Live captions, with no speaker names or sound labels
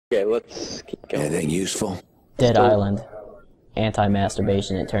Okay, let's keep going. Anything useful? Dead Island.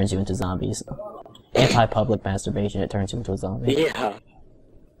 Anti-masturbation, it turns you into zombies. Anti-public masturbation, it turns you into a zombie. Yeah.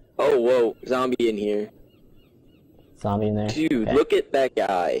 Oh, whoa. Zombie in here. Zombie in there. Dude, Okay. look at that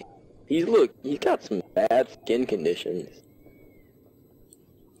guy. He's got some bad skin conditions.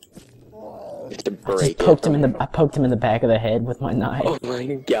 Just to I break poked it. him I poked him in the back of the head with my knife. Oh my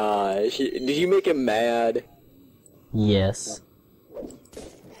gosh. Did you make him mad? Yes.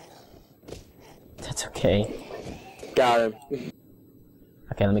 That's okay. Got him.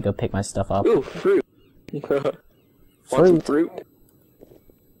 Okay, let me go pick my stuff up. Ooh, fruit. Want some fruit?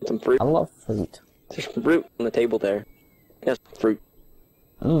 Some fruit? I love fruit. There's some fruit on the table there. Yes, fruit.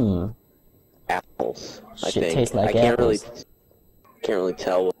 Mmm. Apples. I Shit think. tastes like I can't apples. can't really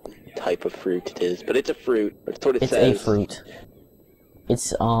tell what type of fruit it is, but it's a fruit. That's what it It's says. a fruit.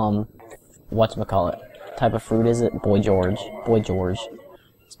 It's, whatchamacallit. Type of fruit is it? Boy George. Boy George.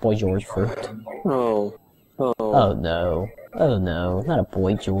 It's Boy George fruit. Oh. Oh. Oh no. Oh no. Not a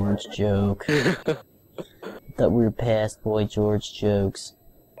Boy George joke. Thought we were past Boy George jokes.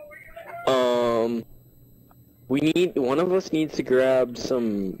 One of us needs to grab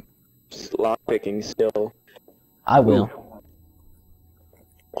some lock picking still. I will.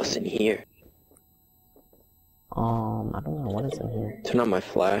 What's in here? I don't know. What is in here? Turn on my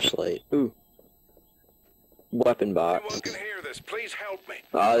flashlight. Ooh. Weapon box. Anyone can hear this, please help me.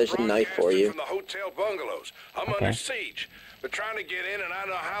 Ah, there's a knife for you. From the hotel bungalows. I'm Okay. under siege. They're trying to get in, and I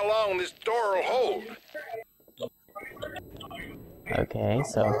don't know how long this door will hold. Okay,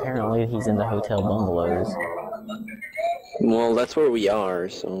 so apparently he's in the hotel bungalows. Well, that's where we are,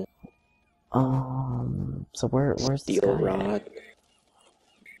 so. So where's this Steel guy at? rod.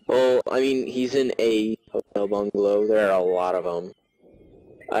 Well, I mean, he's in a hotel bungalow. There are a lot of them.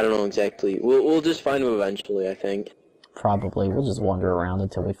 I don't know exactly. We'll just find him eventually, I think. Probably. We'll just wander around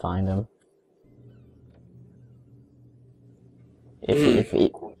until we find him.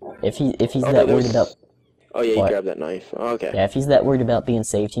 If he's that worried about. Oh yeah, What? you grabbed that knife. Okay. Yeah, if he's that worried about being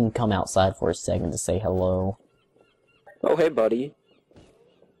saved, he can come outside for a second to say hello. Oh hey, buddy.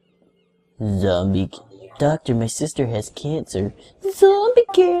 Zombie. Doctor, my sister has cancer. Zombie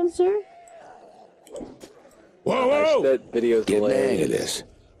cancer? Whoa, Gosh, whoa! that video's Get the hang of delayed. this.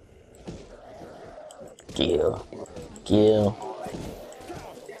 Kill. Kill.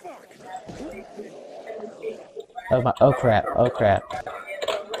 Oh my, oh crap, oh crap.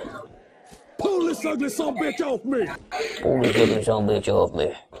 Pull this ugly son bitch off me! Pull this ugly son bitch off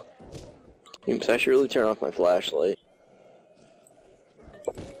me. Oops, I should really turn off my flashlight.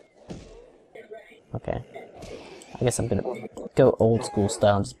 Okay. I guess I'm gonna go old school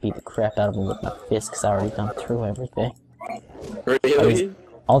style and just beat the crap out of him with my fist because I already done through everything. Really?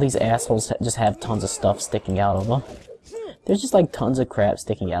 All these assholes just have tons of stuff sticking out of them. There's just like tons of crap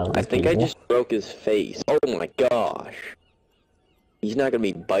sticking out of these I think people. I just broke his face. Oh my gosh. He's not gonna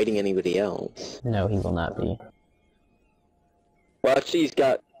be biting anybody else. No, he will not be. Well, actually, he's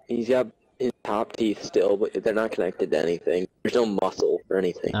got his top teeth still, but they're not connected to anything. There's no muscle or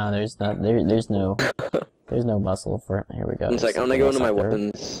anything. No, there's not. There's no muscle for it. Here we go. It's like, I'm gonna go into my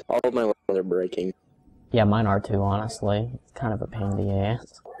weapons. All of my weapons are breaking. Yeah, mine are too, honestly. It's kind of a pain in the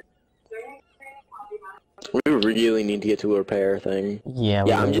ass. We really need to get to a repair thing. Yeah, we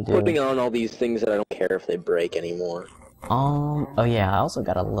Yeah, I'm really just do. putting on all these things that I don't care if they break anymore. Oh yeah, I also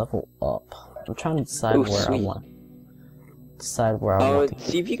gotta level up. I'm trying to decide Ooh, where sweet. I want. Decide where I want to.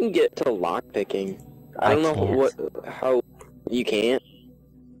 See if you can get to lockpicking. I don't know how you can't.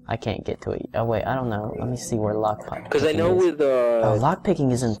 I can't get to it. Oh wait, I don't know. Let me see where lockpicking. Because I know is. with Oh,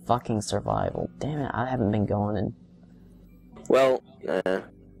 lockpicking is in fucking survival. Damn it, I haven't been going in. well, nah.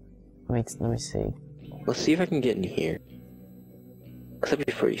 Let me see. Let's see if I can get in here. That'd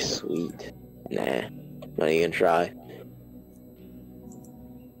be pretty sweet. Nah, not even gonna try.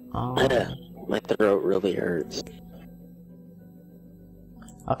 My throat really hurts.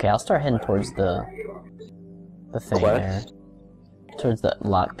 Okay, I'll start heading towards the thing there. Quest? Towards the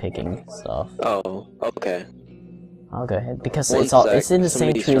lockpicking stuff. Oh, okay. I'll go ahead because One it's all sec, it's in the same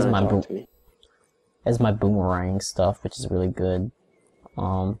somebody's tree as trying to my talk to me. boomerang stuff, which is really good.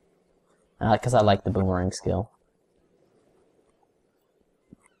 Because I like the boomerang skill.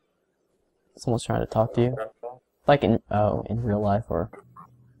 Someone's trying to talk to you, like in real life, or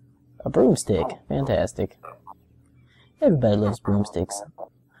a broomstick. Fantastic. Everybody loves broomsticks.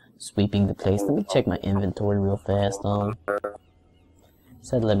 Sweeping the place. Let me check my inventory real fast.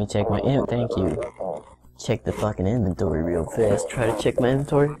 Said let me check my thank you. Check the fucking inventory real fast. Try to check my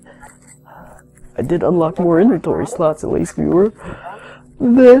inventory. I did unlock more inventory slots at least, viewer.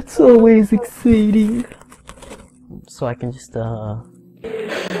 That's always exciting. So I can just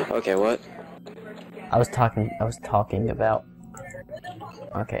Okay, what? I was talking about...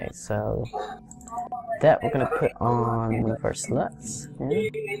 Okay, so... That we're gonna put on one of our sluts.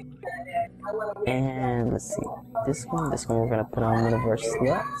 Yeah. And let's see. This one we're gonna put on one of our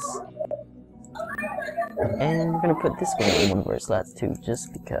sluts. And we're gonna put this one on one of our sluts too,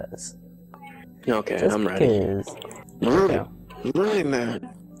 just because. Okay, Just I'm ready. because. I'm ready. I'm ready, man.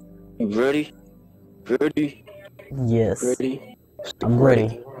 You ready? Ready? Yes. Ready? I'm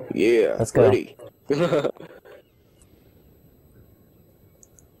ready. Yeah. Let's go. Ready.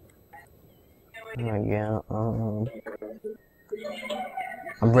 Oh yeah,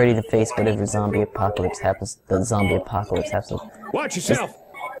 I'm ready to face whatever zombie apocalypse happens. The zombie apocalypse happens. Watch yourself.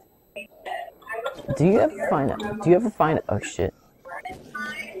 Do you ever find out? Oh shit.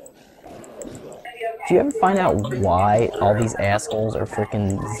 Do you ever find out why all these assholes are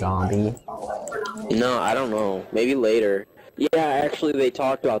freaking zombie? No, I don't know. Maybe later. Yeah, actually, they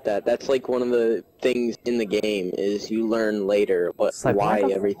talked about that. That's like one of the things in the game is you learn later Like, why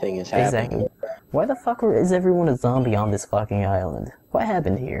everything is happening. Exactly. Why the fuck is everyone a zombie on this fucking island? What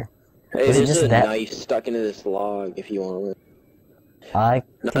happened here? Hey, Was it there's just a that- knife stuck into this log if you want it. I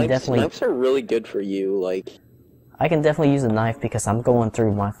can definitely Knives are really good for you, like... I can definitely use a knife because I'm going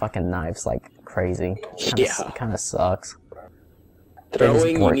through my fucking knives like crazy. Yeah. It kind of sucks.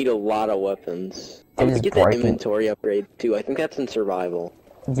 Throwing, you need a lot of weapons. I'm gonna just get that breaking. inventory upgrade too. I think that's in survival.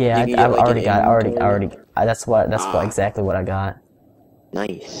 Yeah, You can I've get, like, already an got. inventory. That's exactly what I got.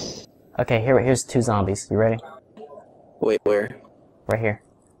 Nice. Okay, here's two zombies. You ready? Wait, where? Right here.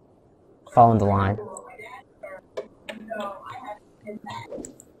 Following the line.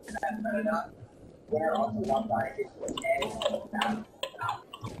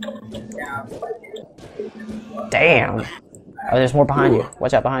 Damn! Oh, there's more behind you.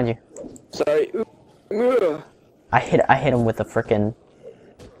 Watch out behind you. Sorry. Ugh. I hit him with a frickin'.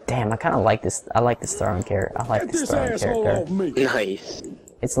 Damn, I kind of like this. I like this throwing character. I like Get this this throwing asshole character. off me. Nice.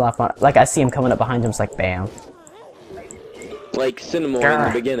 It's a lot of fun. Like I see him coming up behind him, it's like bam. Like Cinnamon in Grr.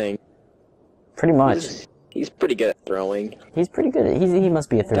 the beginning. Pretty much. He's pretty good at throwing. He's pretty good. He must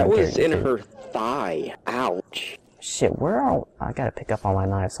be a That throwing was character. in too. her thigh. Ouch. Shit, where are... I gotta pick up all my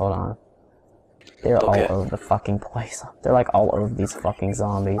knives, hold on. They're Okay. all over the fucking place. They're like all over these fucking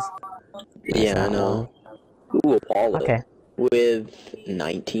zombies. Yeah, I that know. Ooh, a wallet. Okay. With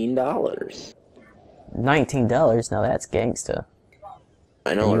 $19. $19, now that's gangsta.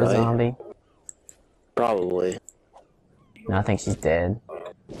 I Are know, you a right? zombie? Probably. No, I think she's dead.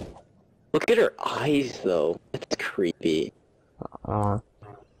 Look at her eyes, though. It's creepy. Damn,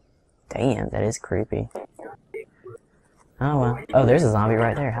 that is creepy. Oh well. Oh, there's a zombie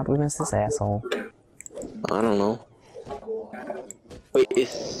right there. How did we miss this asshole? I don't know. Wait,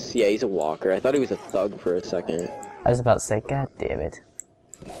 yeah, he's a walker. I thought he was a thug for a second. I was about to say, god damn it.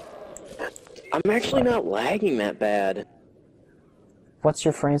 I'm actually not lagging that bad. What's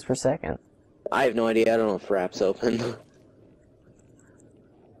your frames per second? I have no idea. I don't know if Rap's open.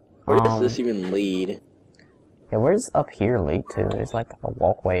 Where does this even lead? Yeah, where's up here lead to? There's like a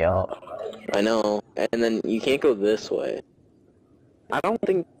walkway up. I know. And then you can't go this way. I don't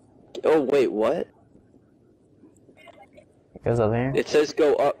think... Oh, wait, what? It goes up there? It says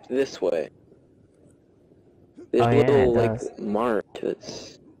go up this way. There's Oh, a yeah, little, it like, does. mark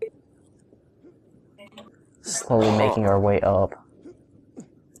that's... Slowly making our way up.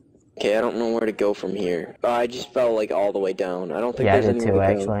 Okay, I don't know where to go from here. I just fell, like, all the way down. I don't think Yeah, I there's did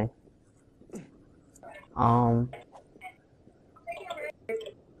anywhere too, to go. actually.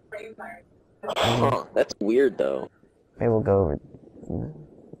 Huh, that's weird, though. Maybe we'll go over...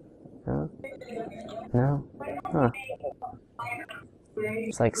 No? No? Huh.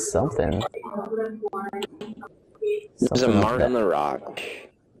 It's like something. There's a Something mark like on the rock.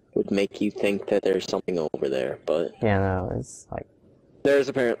 Would make you think that there's something over there, but Yeah, no, it's like... there's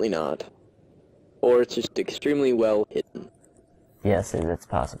apparently not. Or it's just extremely well hidden. Yes, it's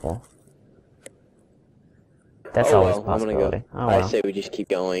possible. That's Oh always a well, I'm gonna possibility. go. Oh I well. say we just keep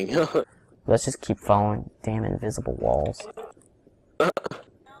going. Let's just keep following damn invisible walls.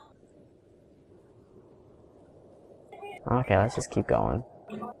 Okay, let's just keep going.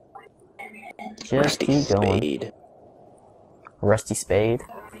 Just Rusty keep going. Spade. Rusty Spade?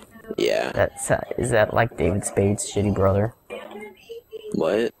 Yeah. Is that like David Spade's shitty brother?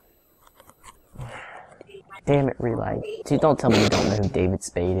 What? Damn it, Relight. Dude, don't tell me you don't know who David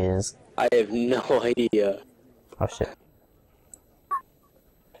Spade is. I have no idea. Oh shit.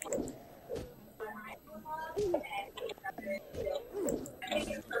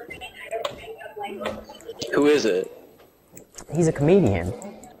 Who is it? He's a comedian.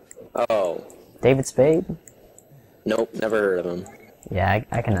 Oh. David Spade? Nope, never heard of him. Yeah,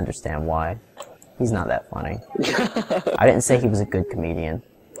 I can understand why. He's not that funny. I didn't say he was a good comedian.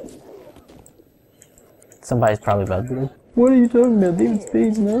 Somebody's probably about to be like, what are you talking about? David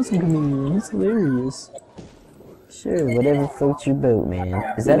Spade's an awesome comedian. He's hilarious. Sure, whatever floats your boat, man.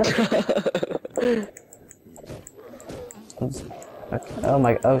 Is that a... Oops. Okay. Oh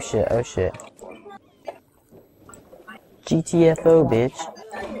my... Oh shit, oh shit. GTFO, bitch.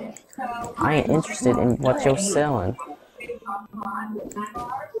 I ain't interested in what you're selling.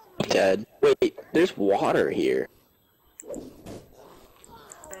 Dead. Wait, there's water here.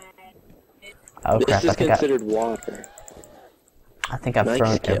 Oh crap, This is considered water. I think I've Nice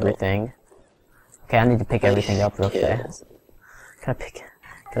thrown kill. everything. Okay, I need to pick everything up real kill. fast.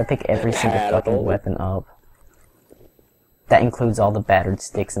 Gotta pick every single fucking weapon up. That includes all the battered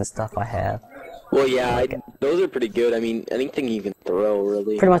sticks and stuff I have. Well, yeah, those are pretty good. I mean, anything you can throw,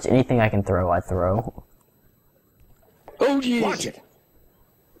 really. Pretty much anything I can throw, I throw. Oh, jeez. Watch it.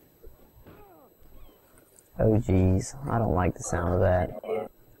 Oh jeez, I don't like the sound of that.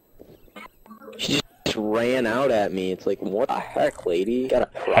 She just ran out at me. It's like, what the heck, lady? Got a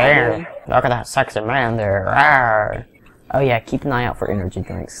problem? Hey, look at that sexy man there. Rawr. Oh yeah, keep an eye out for energy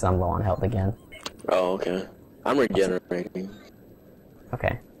drinks, because I'm low on health again. Oh, okay. I'm regenerating.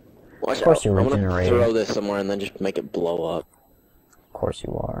 Okay. Watch Of course out. you're I'm gonna regenerating. throw this somewhere and then just make it blow up. Of course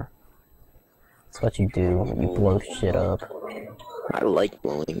you are. That's what you do. You blow shit up. I like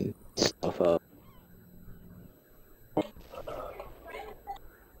blowing stuff up.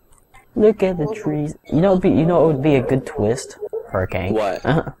 Look at the trees. You know what would be a good twist? Hurricane. What?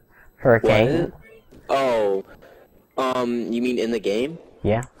 Hurricane. What? Oh. You mean in the game?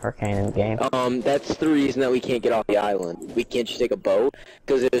 Yeah, hurricane in the game. That's the reason that we can't get off the island. We can't just take a boat,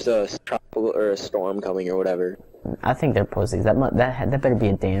 because there's a tropical or a storm coming or whatever. I think they're pussies. That better be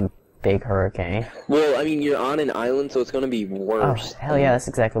a damn big hurricane. Well, I mean, you're on an island, so it's gonna be Oh, worse. hell yeah, that's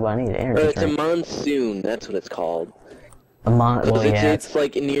exactly what I need. Energy It's a drink. monsoon, that's what it's called. Well, yeah. It's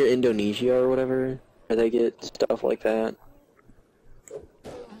like near Indonesia or whatever, where they get stuff like that.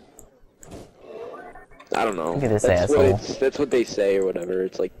 I don't know. Look at this That's asshole. that's what they say or whatever.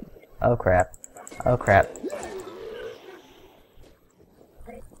 It's like, Oh crap. Oh crap.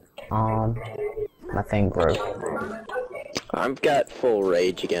 My thing broke. I've got full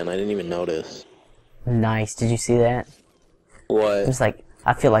rage again. I didn't even notice. Nice. Did you see that? What? It was like,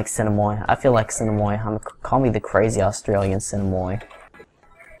 I feel like Cinemoy. Call me the crazy Australian Cinemoy.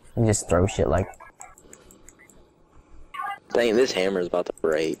 And just throw shit like... Dang, this hammer's about to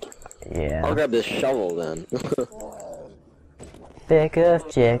break. Yeah. I'll grab this shovel then. Back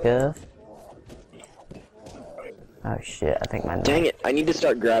off, jack off. Oh shit, I think my... Dang it, I need to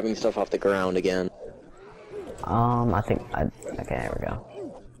start grabbing stuff off the ground again. Okay, there we go.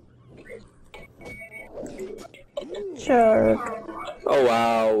 Shark. Oh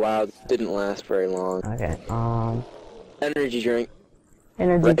wow, didn't last very long. Okay, Energy drink.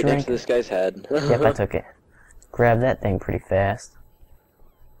 energy Right next drink. to this guy's head. Yep, I took it. Grabbed that thing pretty fast.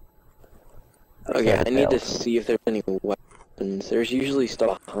 Okay, I need to see if there's any weapons. There's usually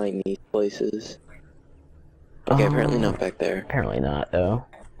stuff behind these places. Okay, apparently not back there. Apparently not, though.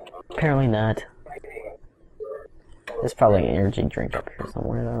 Apparently not. There's probably an energy drink up here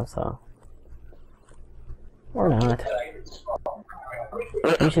somewhere, though, so... Or not.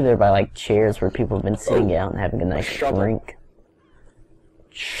 Usually they're by, like, chairs where people have been sitting out and having a nice drink.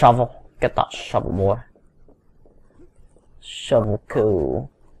 Shovel. Get that shovel, boy. Shovel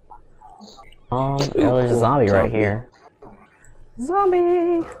cool. There's a zombie right here.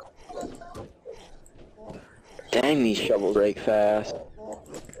 Zombie! Dang, these shovels break fast.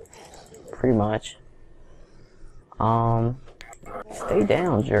 Pretty much. Stay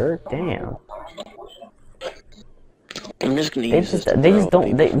down, jerk. Damn. I'm just gonna They use just this to don't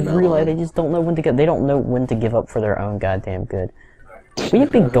throw they people from now realize on. they just don't know when to get. They don't know when to give up for their own goddamn good.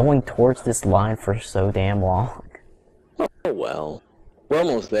 We've been going towards this line for so damn long. Oh well. We're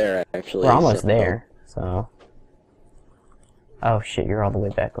almost there, actually. We're almost there, so... Oh shit, you're all the way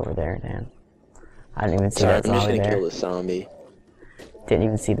back over there, man. I didn't even see Sorry, that I'm just zombie gonna there. kill this zombie. Didn't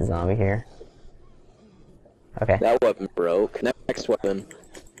even see the zombie here. Okay. That weapon broke. Next weapon.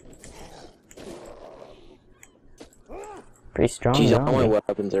 Pretty strong Jeez, all my zombie.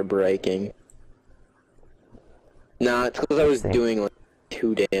 weapons are breaking. Nah, it's because I was Let's see. doing like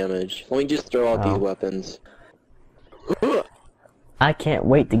 2 damage. Let me just throw out Oh. these weapons. I can't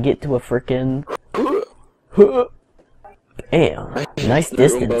wait to get to a frickin'... Damn. Nice Threw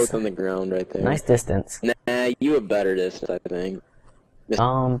them distance. both on the ground right there. Nice distance. Nah, you have better distance, I think.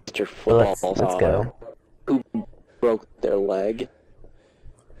 Mr. Let's Football go. Who broke their leg?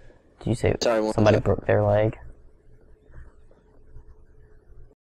 Did you say Sorry, one somebody sec. broke their leg?